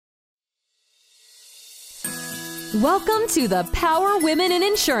Welcome to the Power Women in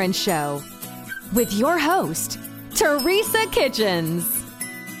Insurance Show with your host, Teresa Kitchens.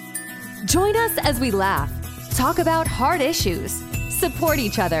 Join us as we laugh, talk about hard issues, support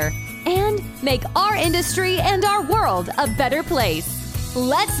each other, and make our industry and our world a better place.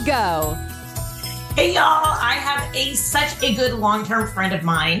 Let's go. Hey y'all, I have such a good long-term friend of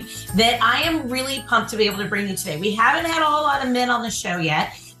mine that I am really pumped to be able to bring you today. We haven't had a whole lot of men on the show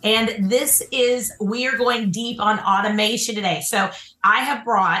yet. And we are going deep on automation today. So I have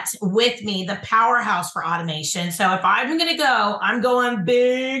brought with me the powerhouse for automation. So if I'm going to go, I'm going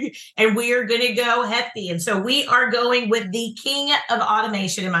big and we are going to go hefty. And so we are going with the king of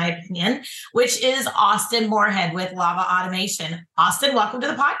automation, in my opinion, which is Austin Moorhead with Lava Automation. Austin, welcome to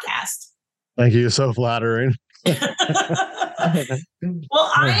the podcast. Thank you. So flattering. Well,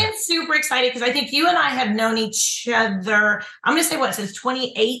 I am super excited because I think you and I have known each other, I'm going to say since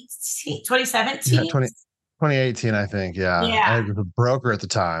 2017? Yeah, 2018, I think. Yeah. I was a broker at the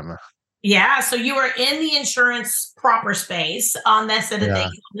time. Yeah. So you were in the insurance proper space on this and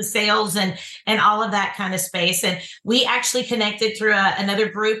the sales and all of that kind of space. And we actually connected through another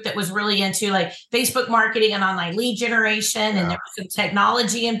group that was really into like Facebook marketing and online lead generation. And there was some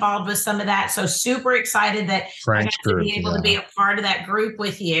technology involved with some of that. So super excited that I got to be able to be a part of that group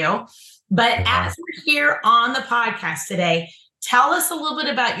with you. But as we're here on the podcast today, tell us a little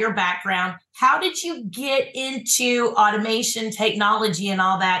bit about your background. How did you get into automation, technology, and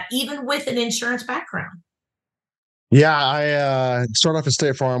all that, even with an insurance background? Yeah, I started off at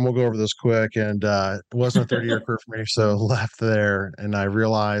State Farm. We'll go over this quick. And it wasn't a 30-year career for me, so left there. And I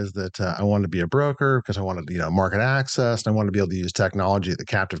realized that I wanted to be a broker because I wanted, market access. And I wanted to be able to use technology that the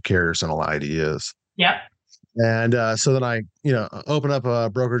captive carriers don't allow you to use. Yep. And so then I, opened up a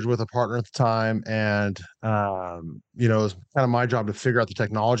brokerage with a partner at the time. And, it was kind of my job to figure out the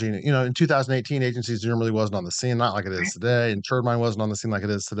technology. And, in 2018, agencies really wasn't on the scene, not like it is today. And Turbine wasn't on the scene like it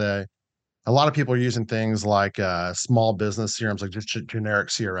is today. A lot of people are using things like small business CRMs, like just generic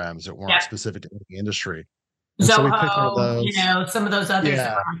CRMs that weren't specific to any industry. And Zoho, so we picked one of those, some of those others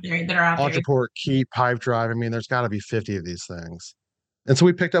that are out there. Entreport, Keep, Pipedrive. I mean, there's got to be 50 of these things. And so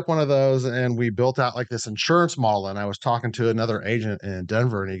we picked up one of those and we built out like this insurance model. And I was talking to another agent in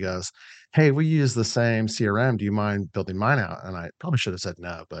Denver and he goes, "Hey, we use the same CRM. Do you mind building mine out?" And I probably should have said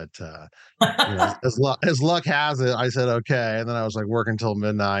no, but as luck has it, I said okay. And then I was like working till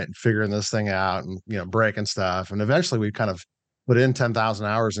midnight and figuring this thing out and breaking stuff. And eventually we kind of put in 10,000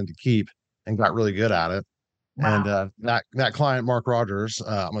 hours into Keep and got really good at it. Wow. And that client, Mark Rogers,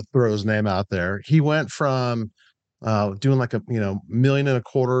 I'm gonna throw his name out there. He went from doing like a $1.25 million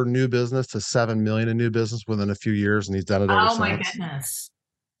new business to $7 million in new business within a few years, and he's done it ever since. Oh my goodness!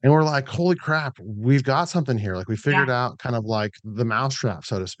 And we're like, holy crap, we've got something here. Like we figured out kind of like the mousetrap,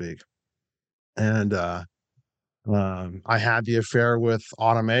 so to speak. And I had the affair with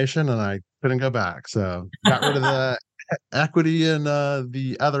automation, and I couldn't go back. So got rid of the equity in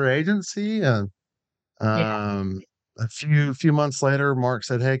the other agency, and a few months later, Mark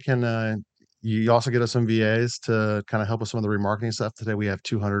said, "Hey, can you also get us some VAs to kind of help with some of the remarketing stuff?" Today, we have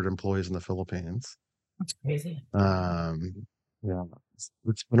 200 employees in the Philippines. That's crazy.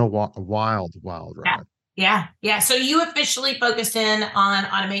 It's been a wild ride. Yeah. So you officially focused in on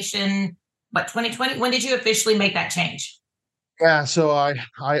automation, 2020? When did you officially make that change? Yeah, so I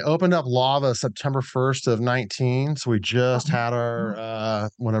opened up Lava September 1st of 19. So we just had our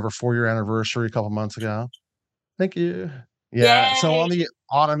 4-year anniversary a couple months ago. Thank you. Yeah. Yay. So on the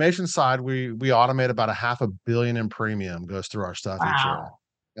automation side, we automate about $500 million in premium goes through our stuff each year.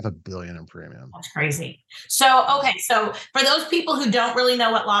 $500 million in premium. That's crazy. So, okay. So for those people who don't really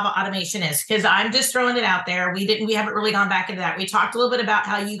know what Lava Automation is, because I'm just throwing it out there. We haven't really gone back into that. We talked a little bit about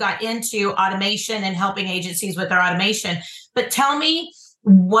how you got into automation and helping agencies with their automation, but tell me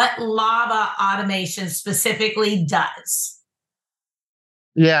what Lava Automation specifically does.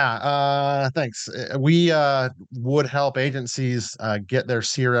 Yeah, thanks. We would help agencies get their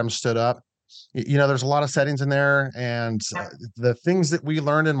CRM stood up. There's a lot of settings in there, and the things that we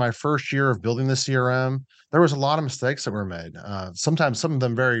learned in my first year of building the CRM, there was a lot of mistakes that were made. Sometimes some of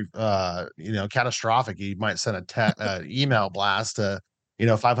them very, catastrophic. You might send a email blast to,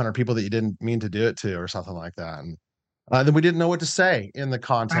 500 people that you didn't mean to do it to, or something like that. And then we didn't know what to say in the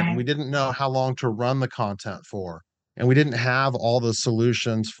content. And we didn't know how long to run the content for. And we didn't have all the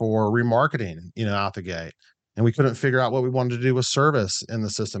solutions for remarketing, out the gate. And we couldn't figure out what we wanted to do with service in the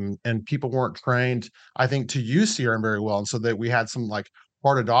system. And people weren't trained, I think, to use CRM very well. And so that we had some like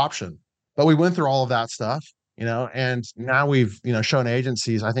hard adoption. But we went through all of that stuff, and now we've, shown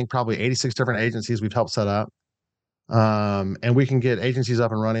agencies, I think probably 86 different agencies we've helped set up. And we can get agencies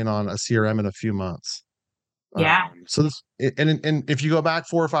up and running on a CRM in a few months. Yeah. So this, and if you go back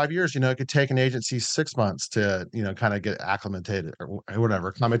 4 or 5 years, it could take an agency 6 months to, kind of get acclimated or whatever,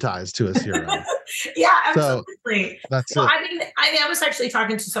 acclimatized to a CRM. Yeah, So absolutely. that's Well, it. I was actually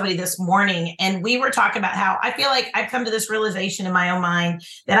talking to somebody this morning, and we were talking about how I feel like I've come to this realization in my own mind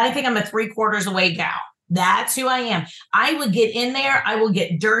that I think I'm a 3/4 away gal. That's who I am. I would get in there. I will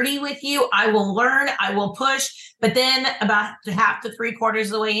get dirty with you. I will learn. I will push. But then about half to 3/4 of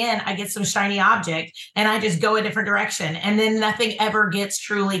the way in, I get some shiny object and I just go a different direction. And then nothing ever gets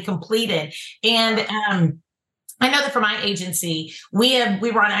truly completed. And I know that for my agency, we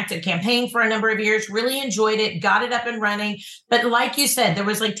were on active campaign for a number of years, really enjoyed it, got it up and running. But like you said, there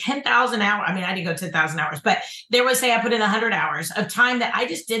was like 10,000 hours. I mean, I didn't go 10,000 hours, but there was, say, I put in 100 hours of time that I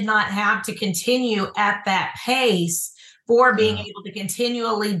just did not have to continue at that pace for being able to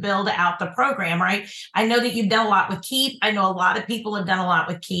continually build out the program, right? I know that you've done a lot with Keep. I know a lot of people have done a lot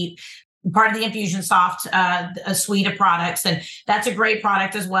with Keep, part of the Infusionsoft a suite of products, and that's a great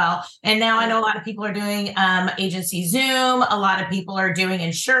product as well. And now I know a lot of people are doing Agency Zoom. A lot of people are doing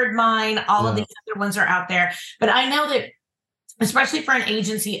Insured Mind. All of these other ones are out there. But I know that, especially for an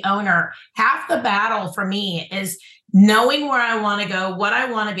agency owner, half the battle for me is knowing where I want to go, what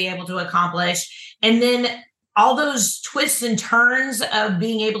I want to be able to accomplish, and then all those twists and turns of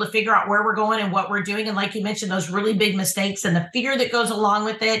being able to figure out where we're going and what we're doing. And like you mentioned, those really big mistakes and the fear that goes along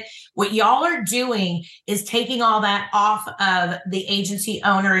with it. What y'all are doing is taking all that off of the agency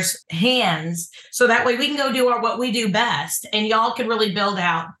owner's hands. So that way we can go do what we do best. And y'all can really build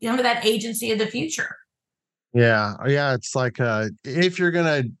out, that agency of the future. Yeah. Yeah. It's like, if you're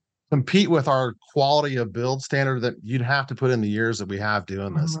going to compete with our quality of build standard, that you'd have to put in the years that we have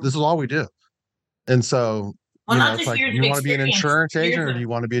doing this. Mm-hmm. This is all we do. And so, Well, not it's just like, years do of you want to be an experience, insurance agent years or of do you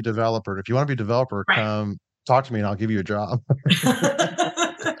want to be a developer? And if you want to be a developer, right. come talk to me and I'll give you a job.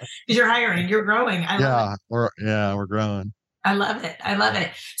 Because you're hiring, you're growing. I love it. We're growing. I love it. I love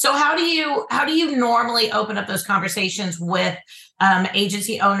it. So how do you normally open up those conversations with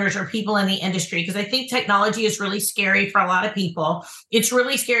agency owners or people in the industry? Because I think technology is really scary for a lot of people. It's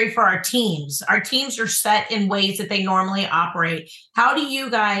really scary for our teams. Our teams are set in ways that they normally operate. How do you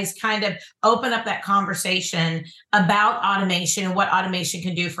guys kind of open up that conversation about automation and what automation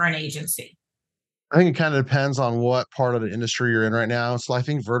can do for an agency? I think it kind of depends on what part of the industry you're in right now. So I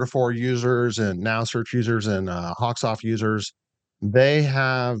think Vertifor users and Now Search users and Hawksoft users, they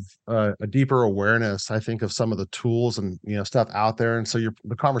have a deeper awareness, I think, of some of the tools and stuff out there. And so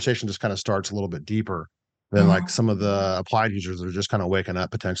the conversation just kind of starts a little bit deeper than like Mhm. some of the applied users that are just kind of waking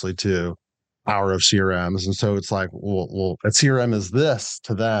up potentially to power of CRMs. And so it's like, well, a CRM is this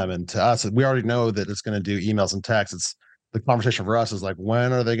to them, and to us, we already know that it's going to do emails and texts. It's the conversation for us is like,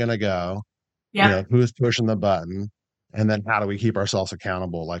 when are they going to go? Yep. Who's pushing the button, and then how do we keep ourselves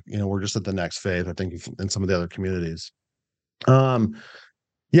accountable? Like, we're just at the next phase, I think, in some of the other communities. Um,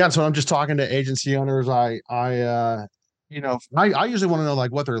 yeah, so I'm just talking to agency owners. I usually want to know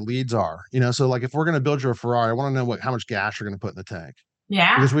like what their leads are. So like if we're going to build you a Ferrari, I want to know how much gas you're going to put in the tank.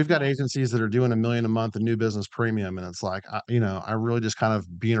 Yeah. Because we've got agencies that are doing $1 million a month in new business premium, and it's like, I really just kind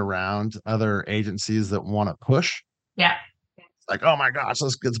of being around other agencies that want to push. Yeah. Like, oh my gosh,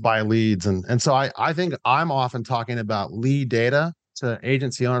 let's buy leads. And so I think I'm often talking about lead data to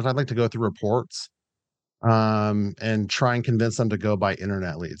agency owners. I'd like to go through reports and try and convince them to go buy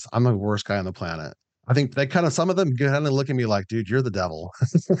internet leads. I'm the worst guy on the planet. I think they some of them kind of look at me like, dude, you're the devil.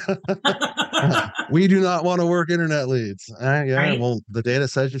 We do not want to work internet leads. Yeah, Right. well, the data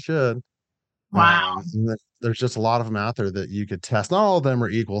says you should. Wow. There's just a lot of them out there that you could test. Not all of them are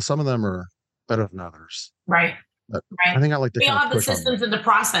equal. Some of them are better than others. Right. But I Right. think I like to We kind all of have the push on them. systems and the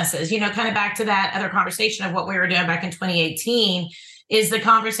processes, kind of back to that other conversation of what we were doing back in 2018 is the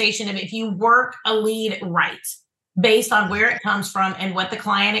conversation of if you work a lead right, based on where it comes from and what the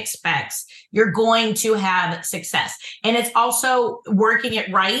client expects, you're going to have success. And it's also working it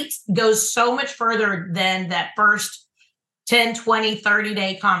right goes so much further than that first 10, 20,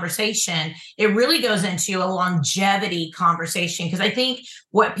 30-day conversation. It really goes into a longevity conversation. Because I think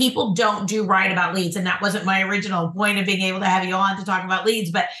what people don't do right about leads, and that wasn't my original point of being able to have you on to talk about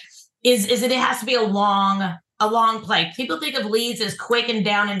leads, but is that it has to be a long play. People think of leads as quick and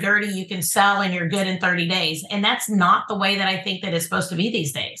down and dirty. You can sell and you're good in 30 days. And that's not the way that I think that it's supposed to be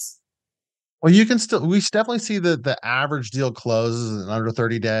these days. Well, we definitely see that the average deal closes in under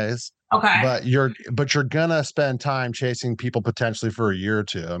 30 days. Okay. But you're gonna spend time chasing people potentially for a year or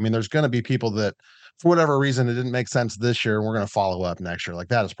two. I mean, there's gonna be people that, for whatever reason, it didn't make sense this year, and we're gonna follow up next year. Like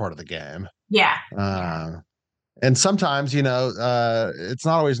that is part of the game. Yeah. And sometimes, it's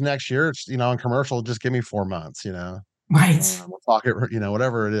not always next year. It's in commercial, just give me 4 months. Right. We'll talk it.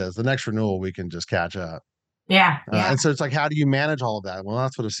 Whatever it is, the next renewal we can just catch up. Yeah. Yeah. And so it's like, how do you manage all of that? Well,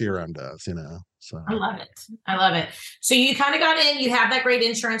 that's what a CRM does, so. I love it. I love it. So you kind of got in, you have that great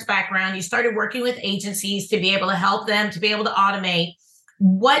insurance background. You started working with agencies to be able to help them, to be able to automate.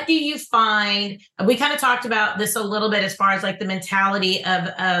 What do you find? We kind of talked about this a little bit as far as like the mentality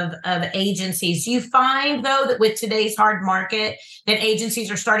of agencies. Do you find though that with today's hard market that agencies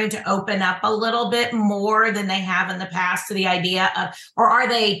are starting to open up a little bit more than they have in the past to the idea of, or are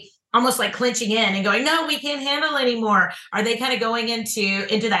they almost like clinching in and going, no, we can't handle anymore? Are they kind of going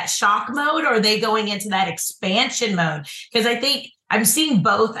into that shock mode, or are they going into that expansion mode? Because I think I'm seeing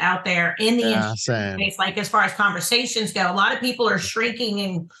both out there in the Yeah, insurance same. space. Like as far as conversations go, a lot of people are shrinking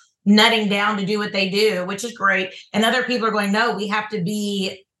and nutting down to do what they do, which is great. And other people are going, no, we have to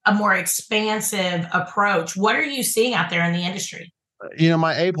be a more expansive approach. What are you seeing out there in the industry?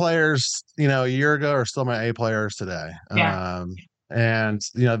 My A players, a year ago are still my A players today. Yeah. And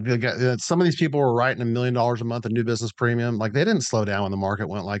some of these people were writing $1 million a month of new business premium. Like they didn't slow down when the market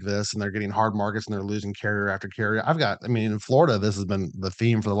went like this, and they're getting hard markets and they're losing carrier after carrier. In Florida, this has been the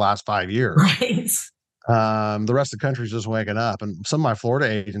theme for the last 5 years. Right. The rest of the country's just waking up, and some of my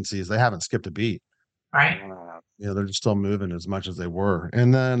Florida agencies, they haven't skipped a beat. Right. They're just still moving as much as they were.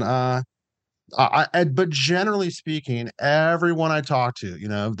 And then, but generally speaking, everyone I talk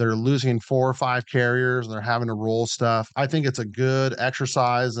to, they're losing 4 or 5 carriers and they're having to roll stuff. I think it's a good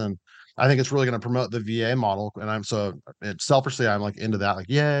exercise, and I think it's really going to promote the VA model. And selfishly, I'm like into that, like,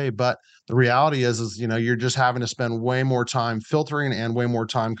 yay. But the reality is, you're just having to spend way more time filtering and way more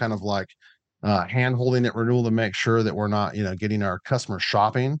time kind of like hand holding at renewal to make sure that we're not, getting our customers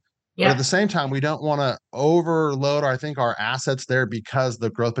shopping. But at Yeah. the same time, we don't want to overload, I think, our assets there, because the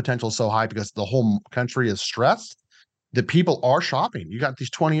growth potential is so high, because the whole country is stressed that people are shopping. You got these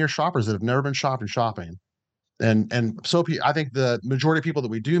 20-year shoppers that have never been shopping. I think the majority of people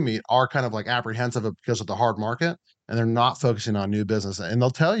that we do meet are kind of like apprehensive because of the hard market, and they're not focusing on new business. And they'll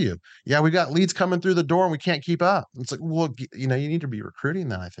tell you, yeah, we got leads coming through the door and we can't keep up. It's like, well, you need to be recruiting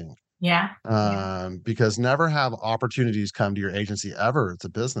that, I think. Yeah. Because never have opportunities come to your agency ever. It's a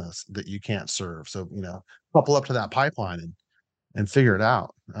business that you can't serve. So, couple up to that pipeline and figure it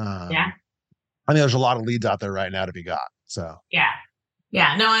out. Yeah. I think there's a lot of leads out there right now to be got. So Yeah.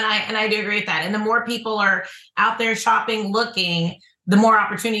 Yeah. No, and I do agree with that. And the more people are out there shopping, looking, the more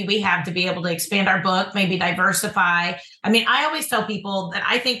opportunity we have to be able to expand our book, maybe diversify. I mean, I always tell people that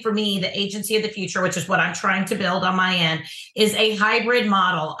I think for me, the agency of the future, which is what I'm trying to build on my end, is a hybrid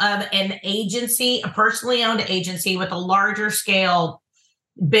model of an agency, a personally owned agency with a larger scale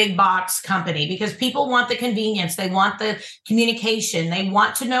big box company, because people want the convenience, they want the communication, they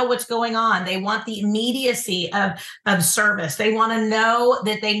want to know what's going on, they want the immediacy of service, they want to know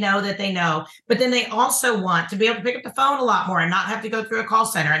that they know that they know, but then they also want to be able to pick up the phone a lot more and not have to go through a call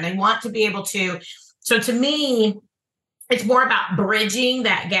center, and they want to be able to. So to me, it's more about bridging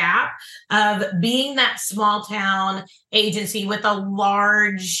that gap of being that small town agency with a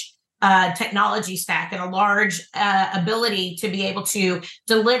large technology stack and a large ability to be able to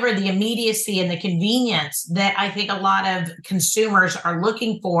deliver the immediacy and the convenience that I think a lot of consumers are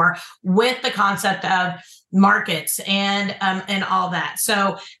looking for, with the concept of markets and all that.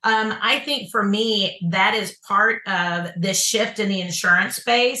 So I think for me, that is part of this shift in the insurance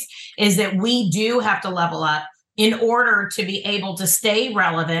space, is that we do have to level up in order to be able to stay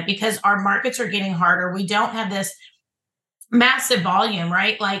relevant, because our markets are getting harder. We don't have this massive volume,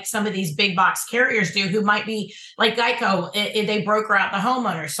 right? Like some of these big box carriers do, who might be like Geico, they broker out the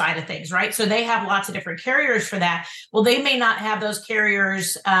homeowner side of things, right? So they have lots of different carriers for that. Well, they may not have those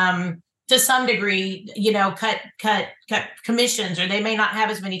carriers to some degree, cut commissions, or they may not have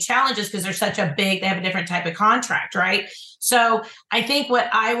as many challenges because they have a different type of contract, right? So I think what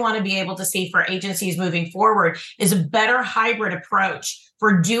I want to be able to see for agencies moving forward is a better hybrid approach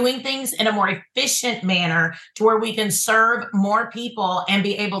for doing things in a more efficient manner, to where we can serve more people and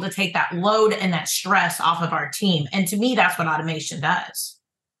be able to take that load and that stress off of our team. And to me, that's what automation does.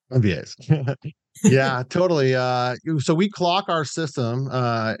 yes. Yeah, totally. So we clock our system,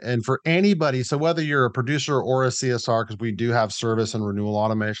 and for anybody, so whether you're a producer or a CSR, because we do have service and renewal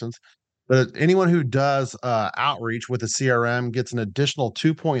automations, but anyone who does outreach with a CRM gets an additional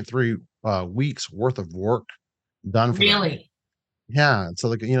 2.3 weeks worth of work done for them. Really? Yeah. So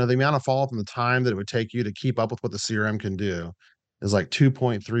the amount of follow-up and the time that it would take you to keep up with what the CRM can do is like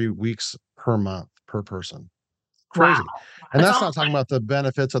 2.3 weeks per month per person. Wow. Crazy. And That's that's all. not talking about the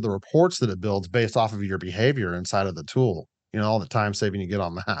benefits of the reports that it builds based off of your behavior inside of the tool. All the time saving you get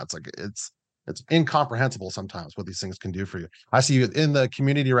on that. It's like it's incomprehensible sometimes what these things can do for you. I see in the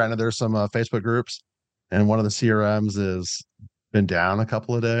community right now, there's some Facebook groups, and one of the CRMs is been down a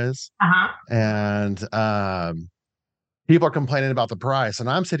couple of days. Uh-huh. And people are complaining about the price. And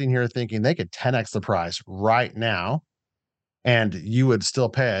I'm sitting here thinking they could 10x the price right now and you would still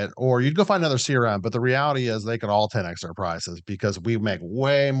pay it, or you'd go find another CRM. But the reality is they could all 10x their prices because we make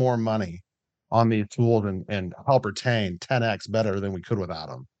way more money on these tools and help retain 10x better than we could without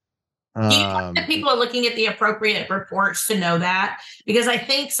them. Do you think that people are looking at the appropriate reports to know that? Because I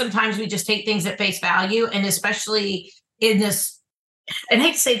think sometimes we just take things at face value, and especially in this, and I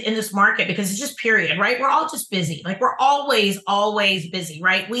hate to say in this market because it's just period, right? We're all just busy. Like we're always busy,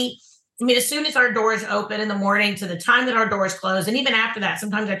 right? I mean, as soon as our doors open in the morning to the time that our doors close, and even after that,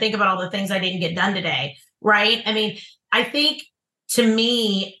 sometimes I think about all the things I didn't get done today, right? I mean, I think to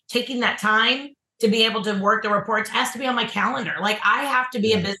me, taking that time to be able to work the reports has to be on my calendar. Like I have to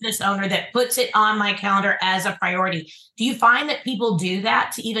be a business owner that puts it on my calendar as a priority. Do you find that people do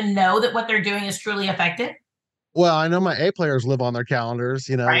that to even know that what they're doing is truly effective? Well, I know my A players live on their calendars,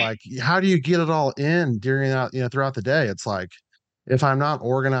 Right. like how do you get it all in during out, throughout the day? It's like if I'm not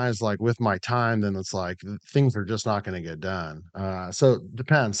organized like with my time, then it's like things are just not going to get done. So it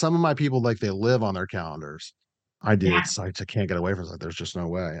depends. Some of my people like they live on their calendars. I do. Yeah. It's like I can't get away from it. It's like there's just no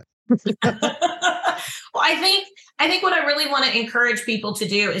way. Well, I think what I really want to encourage people to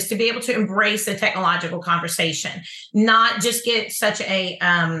do is to be able to embrace the technological conversation, not just get such a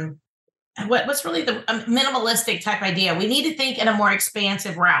what's really the minimalistic type idea. We need to think in a more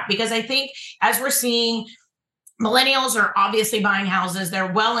expansive route because I think as we're seeing millennials are obviously buying houses.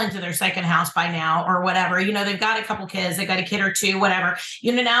 They're well into their second house by now or whatever. They've got a couple kids, they've got a kid or two, whatever.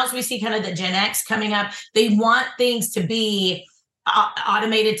 Now as we see kind of the Gen X coming up, they want things to be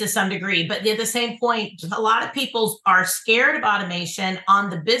automated to some degree. But at the same point, a lot of people are scared of automation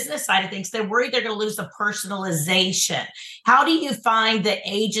on the business side of things. They're worried they're going to lose the personalization. How do you find that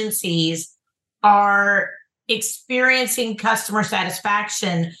agencies are experiencing customer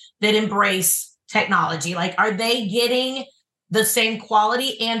satisfaction that embrace technology? Like, are they getting the same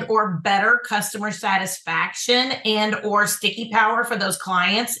quality and or better customer satisfaction and or sticky power for those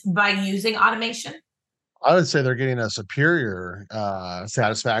clients by using automation? I would say they're getting a superior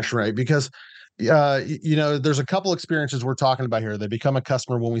satisfaction rate because there's a couple experiences we're talking about here. They become a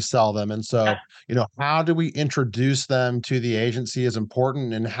customer when we sell them. And so, how do we introduce them to the agency is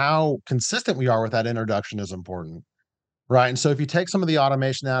important, and how consistent we are with that introduction is important. Right. And so if you take some of the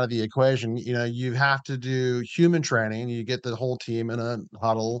automation out of the equation, you have to do human training. You get the whole team in a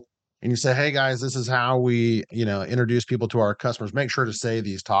huddle and you say, hey guys, this is how we, introduce people to our customers. Make sure to say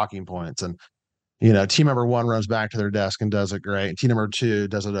these talking points. And team member one runs back to their desk and does it great. And team number two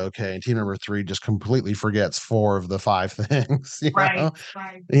does it okay. And team number three just completely forgets four of the five things, Right.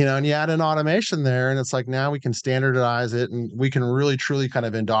 and you add an automation there and it's like now we can standardize it and we can really truly kind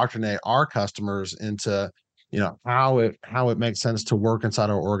of indoctrinate our customers into, how it makes sense to work inside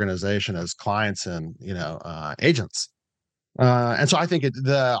our organization as clients and, agents. And so I think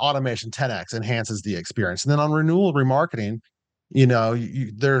the automation 10x enhances the experience. And then on renewal remarketing,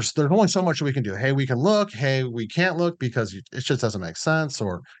 there's only so much we can do. Hey, we can look. Hey, we can't look because it just doesn't make sense.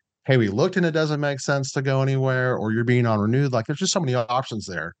 Or, hey, we looked and it doesn't make sense to go anywhere. Or you're being on renewed. Like there's just so many options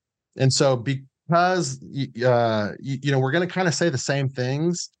there. And so because we're going to kind of say the same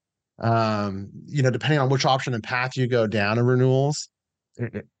things, depending on which option and path you go down in renewals,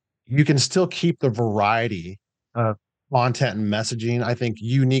 you can still keep the variety of content and messaging, I think,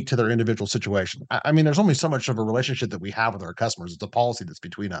 unique to their individual situation. I mean, there's only so much of a relationship that we have with our customers. It's a policy that's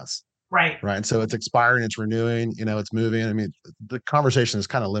between us. Right. Right. And so it's expiring, it's renewing, it's moving. I mean, the conversation is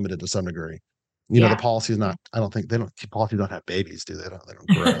kind of limited to some degree. The policy is not, I don't think policies don't have babies, do they? They don't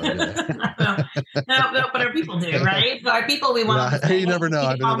grow, do they? no, but our people do, right? Our people, we want them to you never know.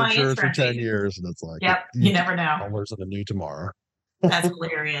 I've been in insurance for 10 fees. years and it's like, yep, you never know. There's something new tomorrow. That's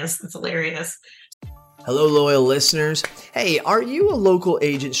hilarious. That's hilarious. Hello, loyal listeners. Hey, are you a local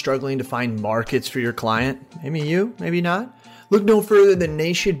agent struggling to find markets for your client? Maybe you, maybe not. Look no further than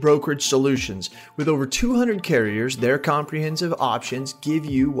Nation Brokerage Solutions. With over 200 carriers, their comprehensive options give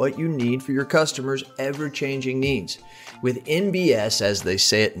you what you need for your customers' ever-changing needs. With NBS, as they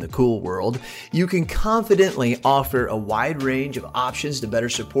say it in the cool world, you can confidently offer a wide range of options to better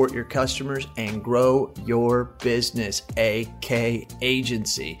support your customers and grow your business, aka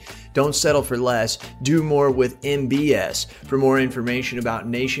agency. Don't settle for less. Do more with NBS. For more information about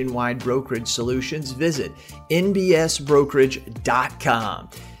nationwide brokerage solutions, visit nbsbrokerage.com.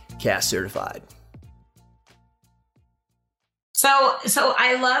 CAS certified. So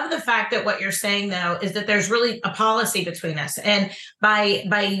I love the fact that what you're saying though is that there's really a policy between us, and by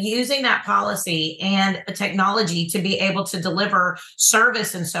using that policy and a technology to be able to deliver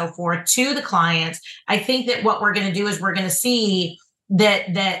service and so forth to the clients, I think that what we're going to do is we're going to see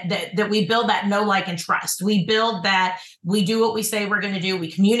that we build that know, like, and trust. We build that we do what we say we're going to do. We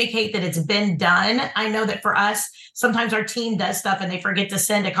communicate that it's been done. I know that for us, sometimes our team does stuff and they forget to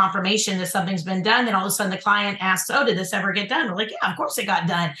send a confirmation that something's been done. Then all of a sudden the client asks, "Oh, did this ever get done?" We're like, "Yeah, of course it got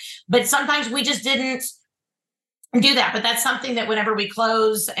done." But sometimes we just didn't do that. But that's something that whenever we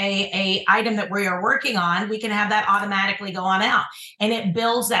close a item that we are working on, we can have that automatically go on out, and it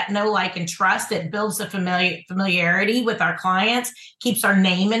builds that know, like, and trust. It builds the familiarity with our clients, keeps our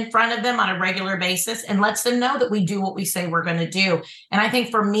name in front of them on a regular basis, and lets them know that we do what we say we're going to do. And I think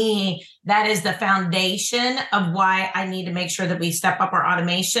for me, that is the foundation of why I need to make sure that we step up our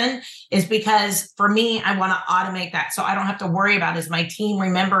automation, is because for me, I want to automate that so I don't have to worry about, is my team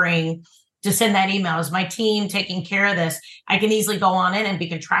remembering to send that email? Is my team taking care of this? I can easily go on in and we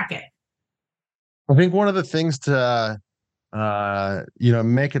can track it. I think one of the things to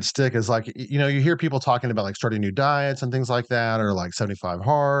make it stick is like, you hear people talking about like starting new diets and things like that, or like 75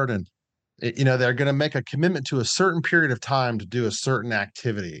 hard, and they're going to make a commitment to a certain period of time to do a certain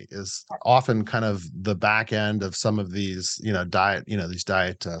activity is often kind of the back end of some of these, these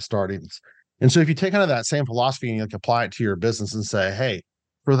diet startings. And so if you take kind of that same philosophy and you like apply it to your business and say, hey,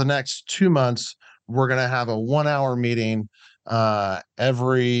 for the next 2 months, we're going to have a 1-hour meeting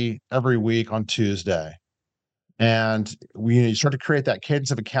every week on Tuesday. And you start to create that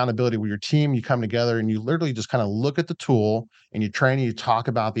cadence of accountability with your team. You come together and you literally just kind of look at the tool and you train and you talk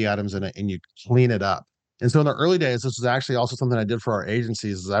about the items in it and you clean it up. And so in the early days, this was actually also something I did for our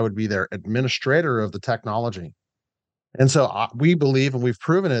agencies, is I would be their administrator of the technology. And so we believe, and we've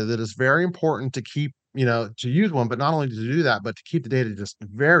proven it, that it's very important to keep, to use one, but not only to do that, but to keep the data just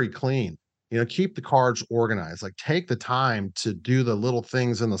very clean. Keep the cards organized, like take the time to do the little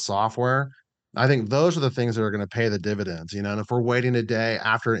things in the software. I think those are the things that are going to pay the dividends, and if we're waiting a day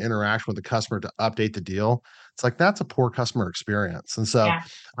after an interaction with the customer to update the deal, it's like, that's a poor customer experience. And so Yeah.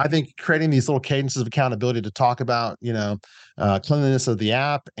 I think creating these little cadences of accountability to talk about, cleanliness of the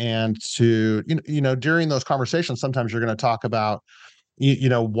app, and to, during those conversations, sometimes you're going to talk about,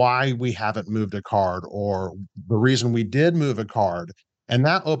 why we haven't moved a card or the reason we did move a card. And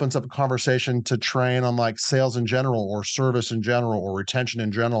that opens up a conversation to train on like sales in general or service in general or retention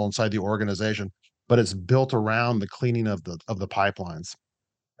in general inside the organization. But it's built around the cleaning of the pipelines.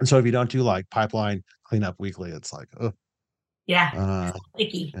 And so if you don't do like pipeline cleanup weekly, it's like, oh, Yeah. uh,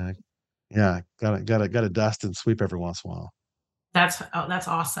 Icky. yeah, gotta dust and sweep every once in a while. That's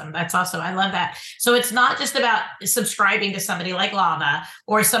awesome. That's awesome. I love that. So it's not just about subscribing to somebody like Lava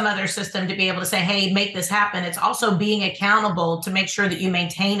or some other system to be able to say, hey, make this happen. It's also being accountable to make sure that you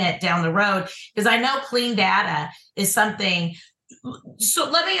maintain it down the road. Because I know clean data is something. So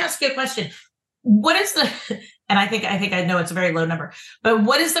let me ask you a question. What is the, and I think I know it's a very low number, but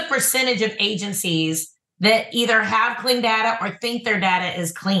what is the percentage of agencies that either have clean data or think their data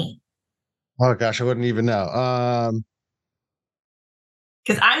is clean? Oh gosh, I wouldn't even know.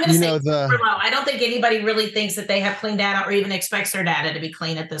 Because I'm going to say super low. I don't think anybody really thinks that they have clean data or even expects their data to be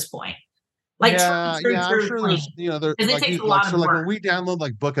clean at this point. Like, I'm sure clean. there's, Because it takes a lot of like work. when we download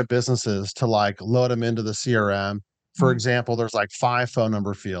like Book of Businesses to like load them into the CRM, for example, there's like 5 phone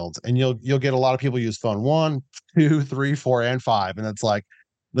number fields, and you'll get a lot of people use phone 1, 2, 3, 4, and 5, and it's like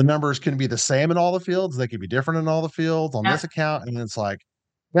the numbers can be the same in all the fields. They could be different in all the fields on this account, and it's like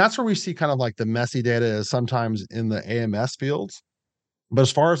that's where we see kind of like the messy data is sometimes in the AMS fields. But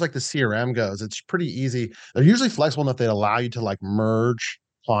as far as like the CRM goes, it's pretty easy. They're usually flexible enough they allow you to like merge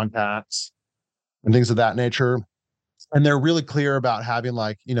contacts and things of that nature. And they're really clear about having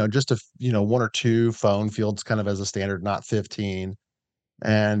like, just 1 or 2 phone fields kind of as a standard, not 15.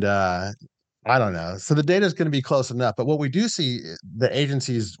 And I don't know. So the data is going to be close enough. But what we do see the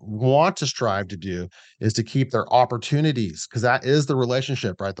agencies want to strive to do is to keep their opportunities, because that is the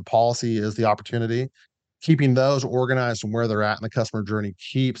relationship, right? The policy is the opportunity. Keeping those organized and where they're at in the customer journey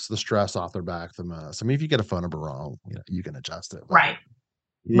keeps the stress off their back the most. I mean, if you get a phone number wrong, you can adjust it. Right.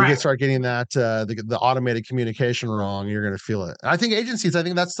 You can start getting that the automated communication wrong, you're going to feel it. I think agencies, I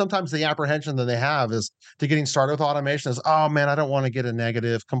think that's sometimes the apprehension that they have is to getting started with automation is, oh man, I don't want to get a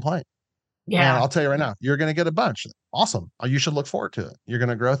negative complaint. Yeah. And I'll tell you right now, you're going to get a bunch. Awesome. You should look forward to it. You're going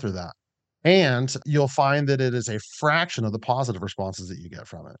to grow through that. And you'll find that it is a fraction of the positive responses that you get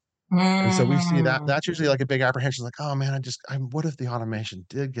from it. And so we see that that's usually like a big apprehension, like, oh man, what if the automation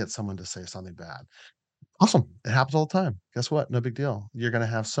did get someone to say something bad? Awesome. It happens all the time. Guess what? No big deal. You're going to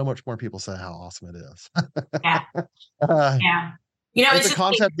have so much more people say how awesome it is. Yeah. uh, Yeah. You know, it's it's a just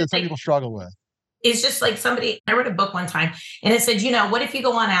concept that some like people struggle with. it's just like somebody, I read a book one time and it said, what if you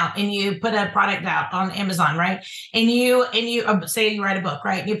go on out and you put a product out on Amazon, right? And you say you write a book,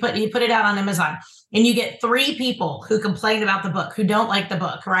 right? You put it out on Amazon and you get 3 people who complain about the book, who don't like the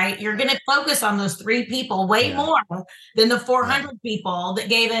book, right? You're going to focus on those 3 people way more than the 400 people that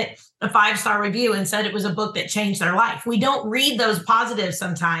gave it a 5-star review and said it was a book that changed their life. We don't read those positives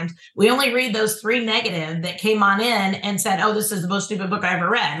sometimes. We only read those 3 negative that came on in and said, oh, this is the most stupid book I ever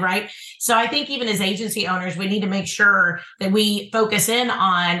read, right? So I think even as agency owners, we need to make sure that we focus in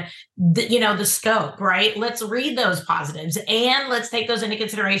on the scope, right? Let's read those positives and let's take those into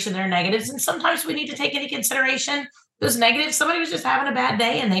consideration, their negatives. And sometimes we need to take into consideration those negatives. Somebody was just having a bad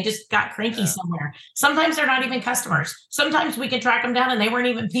day and they just got cranky somewhere. Sometimes they're not even customers. Sometimes we can track them down and they weren't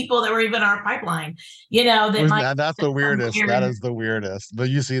even people that were even our pipeline, That's the weirdest. That is the weirdest. But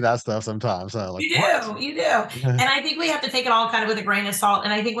you see that stuff sometimes. Like, you do. And I think we have to take it all kind of with a grain of salt.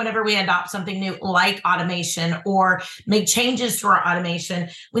 And I think whenever we adopt something new like automation or make changes to our automation,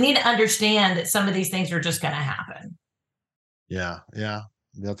 we need to understand that some of these things are just going to happen. Yeah.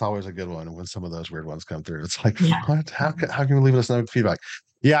 That's always a good one when some of those weird ones come through. It's like, what? How can we leave us no feedback?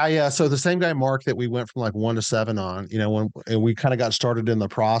 Yeah. So the same guy, Mark, that we went from like 1 to 7 on, when we kind of got started in the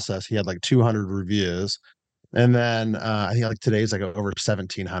process, he had like 200 reviews. And then I think like today's like over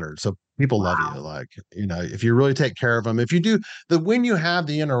 1,700. So people love you. Like, if you really take care of them, if you do when you have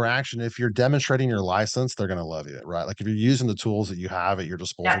the interaction, if you're demonstrating your license, they're going to love you, right? Like if you're using the tools that you have at your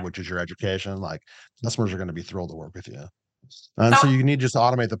disposal, which is your education, like customers are going to be thrilled to work with you. And so you need to just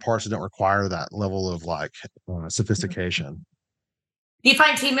automate the parts that don't require that level of like sophistication. Do you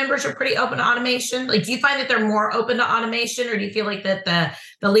find team members are pretty open to automation? Like, do you find that they're more open to automation, or do you feel like that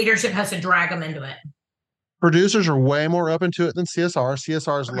the leadership has to drag them into it? Producers are way more open to it than CSRs.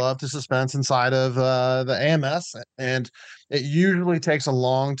 CSRs love to suspense inside of the AMS, and it usually takes a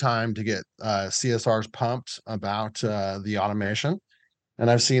long time to get CSRs pumped about the automation. And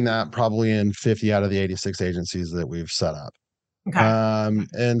I've seen that probably in 50 out of the 86 agencies that we've set up. Okay.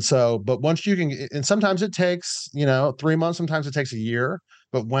 And so, but once you can, and sometimes it takes, 3 months, sometimes it takes a year,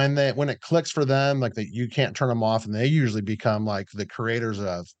 but when it clicks for them, like that, you can't turn them off, and they usually become like the creators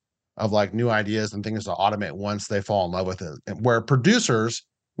of like new ideas and things to automate once they fall in love with it. And where producers,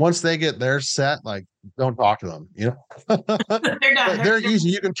 once they get their set, like don't talk to them, They're done. they're easy.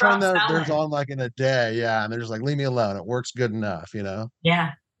 You can turn theirs on like in a day. Yeah. And they're just like, leave me alone. It works good enough, Yeah.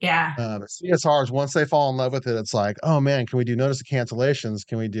 CSRs, once they fall in love with it, it's like, oh man, can we do notice of cancellations?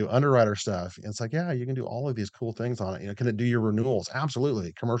 Can we do underwriter stuff? And it's like, yeah, you can do all of these cool things on it. Can it do your renewals?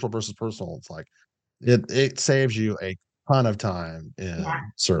 Absolutely. Commercial versus personal. It's like it saves you a ton of time in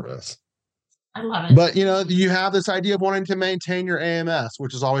service. I love it. But you have this idea of wanting to maintain your AMS,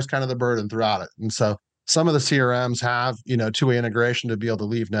 which is always kind of the burden throughout it. And so some of the CRMs have, two-way integration to be able to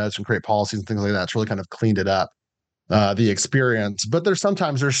leave notes and create policies and things like that. It's really kind of cleaned it up. The experience, but there's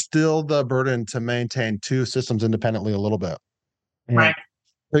still the burden to maintain 2 systems independently a little bit. Right.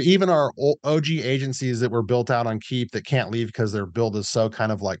 So even our OG agencies that were built out on Keep that can't leave because their build is so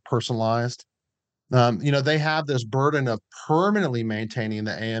kind of like personalized, they have this burden of permanently maintaining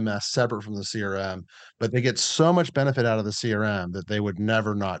the AMS separate from the CRM, but they get so much benefit out of the CRM that they would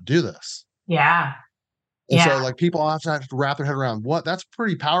never not do this. Yeah. And so like people often have to wrap their head around that's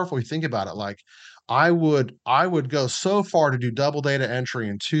pretty powerful. You think about it. Like I would go so far to do double data entry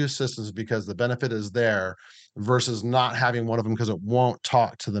in 2 systems because the benefit is there versus not having one of them because it won't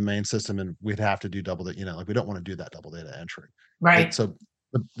talk to the main system and we'd have to do double data, like we don't want to do that double data entry. Right. So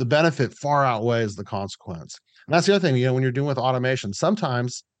the benefit far outweighs the consequence. And that's the other thing, when you're doing with automation,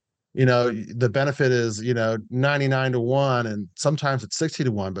 sometimes the benefit is 99 to 1 and sometimes it's 60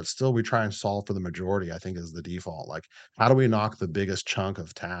 to 1, but still we try and solve for the majority, I think, is the default. Like how do we knock the biggest chunk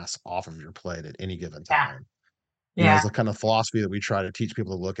of tasks off of your plate at any given time? It's the kind of philosophy that we try to teach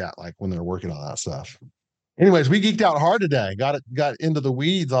people to look at like when they're working on that stuff. Anyways, we geeked out hard today, got into the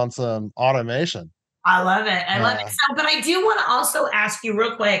weeds on some automation. I love it. So, but I do want to also ask you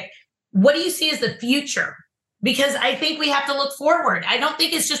real quick, what do you see as the future? Because I think we have to look forward. I don't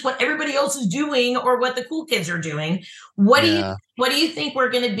think it's just what everybody else is doing or what the cool kids are doing. What do you think we're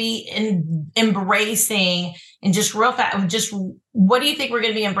going to be embracing? And just real fast, what do you think we're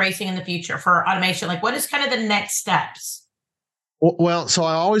going to be embracing in the future for automation? Like, what is kind of the next steps? Well, so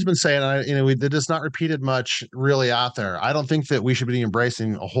I've always been saying, it is not repeated much really out there. I don't think that we should be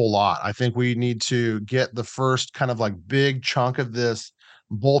embracing a whole lot. I think we need to get the first kind of like big chunk of this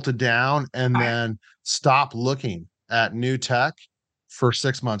bolted down and then stop looking at new tech for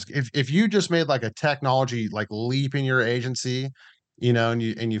 6 months. If you just made like a technology like leap in your agency, and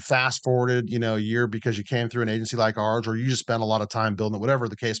you fast forwarded, a year because you came through an agency like ours, or you just spent a lot of time building it, whatever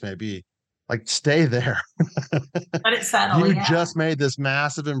the case may be, like stay there. Let it settle. You Yeah. just made this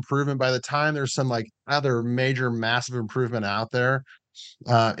massive improvement. By the time there's some like other major massive improvement out there,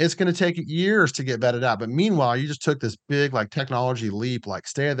 it's going to take years to get vetted out. But meanwhile, you just took this big like technology leap, like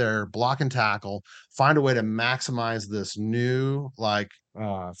stay there, block and tackle, find a way to maximize this new like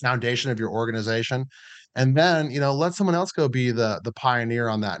foundation of your organization. And then, let someone else go be the pioneer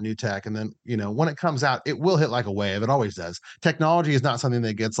on that new tech. And then, when it comes out, it will hit like a wave. It always does. Technology is not something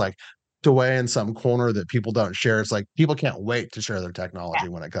that gets like away in some corner that people don't share. It's like people can't wait to share their technology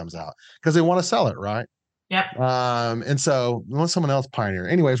when it comes out because they want to sell it, right? Yep. And so let someone else pioneer.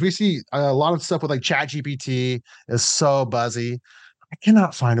 Anyways, we see a lot of stuff with like Chat GPT is so buzzy. I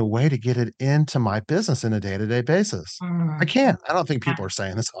cannot find a way to get it into my business in a day-to-day basis. I can't. I don't think people are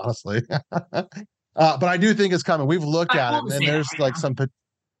saying this honestly. But I do think it's coming. We've looked at it, and there's like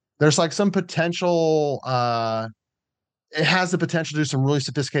some potential it has the potential to do some really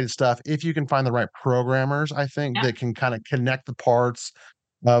sophisticated stuff if you can find the right programmers, I think, that can kind of connect the parts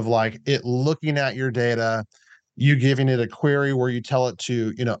of like it looking at your data, you giving it a query where you tell it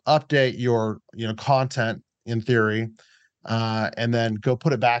to, update your, content in theory, and then go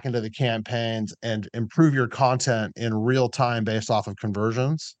put it back into the campaigns and improve your content in real time based off of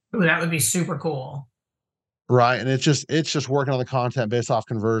conversions. Ooh, that would be super cool. Right. And it's just working on the content based off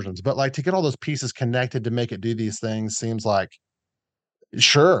conversions. But like to get all those pieces connected to make it do these things seems like,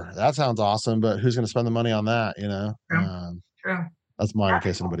 sure, that sounds awesome, but who's going to spend the money on that? True. That's mine in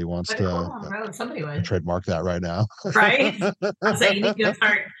case anybody wants to somebody would trademark that right now. Right. I'll say you need to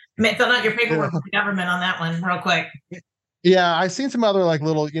start filling out your paperwork with the government on that one real quick. Yeah, I've seen some other like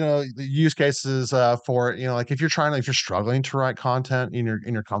little, use cases for it. Like if you're struggling to write content and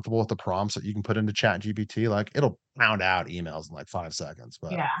you're comfortable with the prompts that you can put into Chat GPT, like it'll pound out emails in like 5 seconds.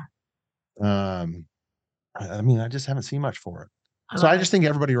 But I just haven't seen much for it. So I just think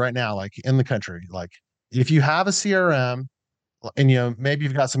everybody right now, like in the country, like if you have a CRM and maybe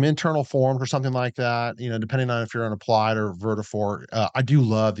you've got some internal forms or something like that, depending on if you're on Applied or Vertafore. I do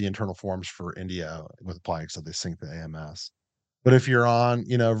love the internal forms for India with Applied, so they sync the AMS. But if you're on,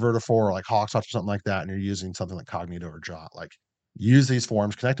 Vertafore or like Hawksoft or something like that, and you're using something like Cognito or Jot, like use these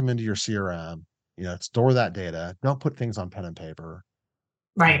forms, connect them into your CRM, store that data. Don't put things on pen and paper.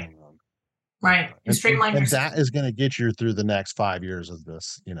 Right. Right. And streamline and that is going to get you through the next 5 years of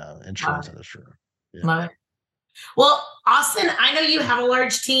this, insurance industry. Yeah. Love it. Well, Austin, I know you have a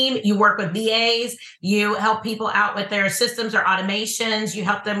large team. You work with VAs. You help people out with their systems or automations. You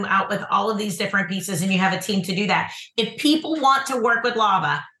help them out with all of these different pieces, and you have a team to do that. If people want to work with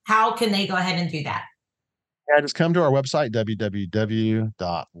Lava, how can they go ahead and do that? Yeah, just come to our website,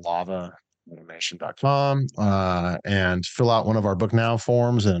 www.lavaautomation.com, and fill out one of our Book Now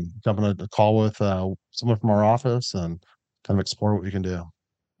forms and jump on a call with someone from our office and kind of explore what we can do.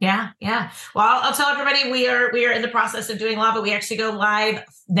 Yeah. Well, I'll tell everybody we are in the process of doing Lava. We actually go live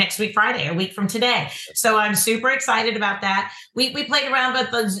next week, Friday, a week from today. So I'm super excited about that. We played around with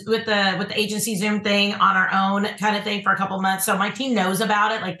the agency Zoom thing on our own kind of thing for a couple of months. So my team knows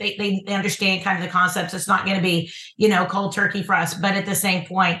about it. Like they understand kind of the concepts. It's not going to be, cold turkey for us. But at the same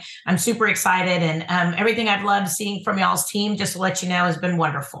point, I'm super excited. And everything I've loved seeing from y'all's team, just to let you know, has been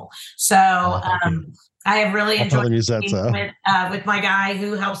wonderful. So I have really enjoyed working with my guy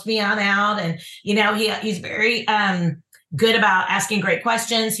who helps me on out. And, he's very good about asking great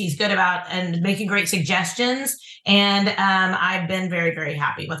questions. He's good about and making great suggestions. And I've been very, very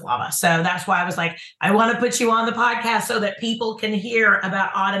happy with Lava. So that's why I was like, I want to put you on the podcast so that people can hear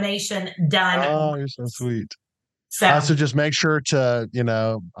about automation done. Oh, you're so sweet. So just make sure to,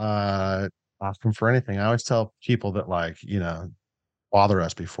 ask them for anything. I always tell people that bother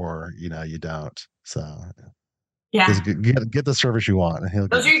us before, you don't. So get the service you want. And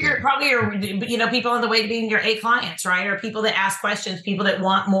those are probably your people on the way to being your A clients, right? Or people that ask questions, people that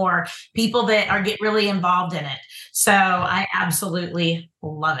want more, people that get really involved in it. So I absolutely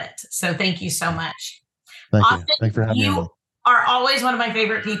love it. So thank you so much. Thank you. Thanks for having me. You are always one of my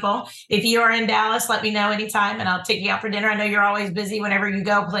favorite people. If you are in Dallas, let me know anytime and I'll take you out for dinner. I know you're always busy whenever you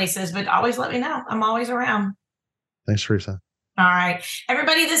go places, but always let me know. I'm always around. Thanks, Teresa. All right.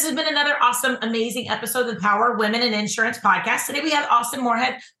 Everybody, this has been another awesome, amazing episode of the Power Women in Insurance podcast. Today we have Austin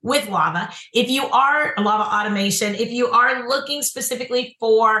Moorhead with Lava. If you are Lava Automation, if you are looking specifically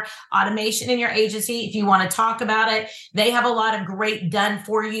for automation in your agency, if you want to talk about it, they have a lot of great done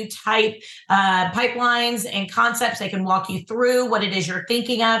for you type pipelines and concepts. They can walk you through what it is you're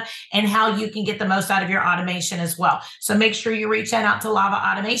thinking of and how you can get the most out of your automation as well. So make sure you reach out to Lava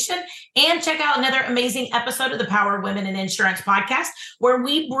Automation and check out another amazing episode of the Power Women in Insurance podcast, where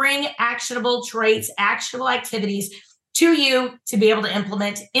we bring actionable traits, actionable activities to you to be able to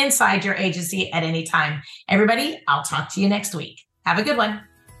implement inside your agency at any time. Everybody, I'll talk to you next week. Have a good one.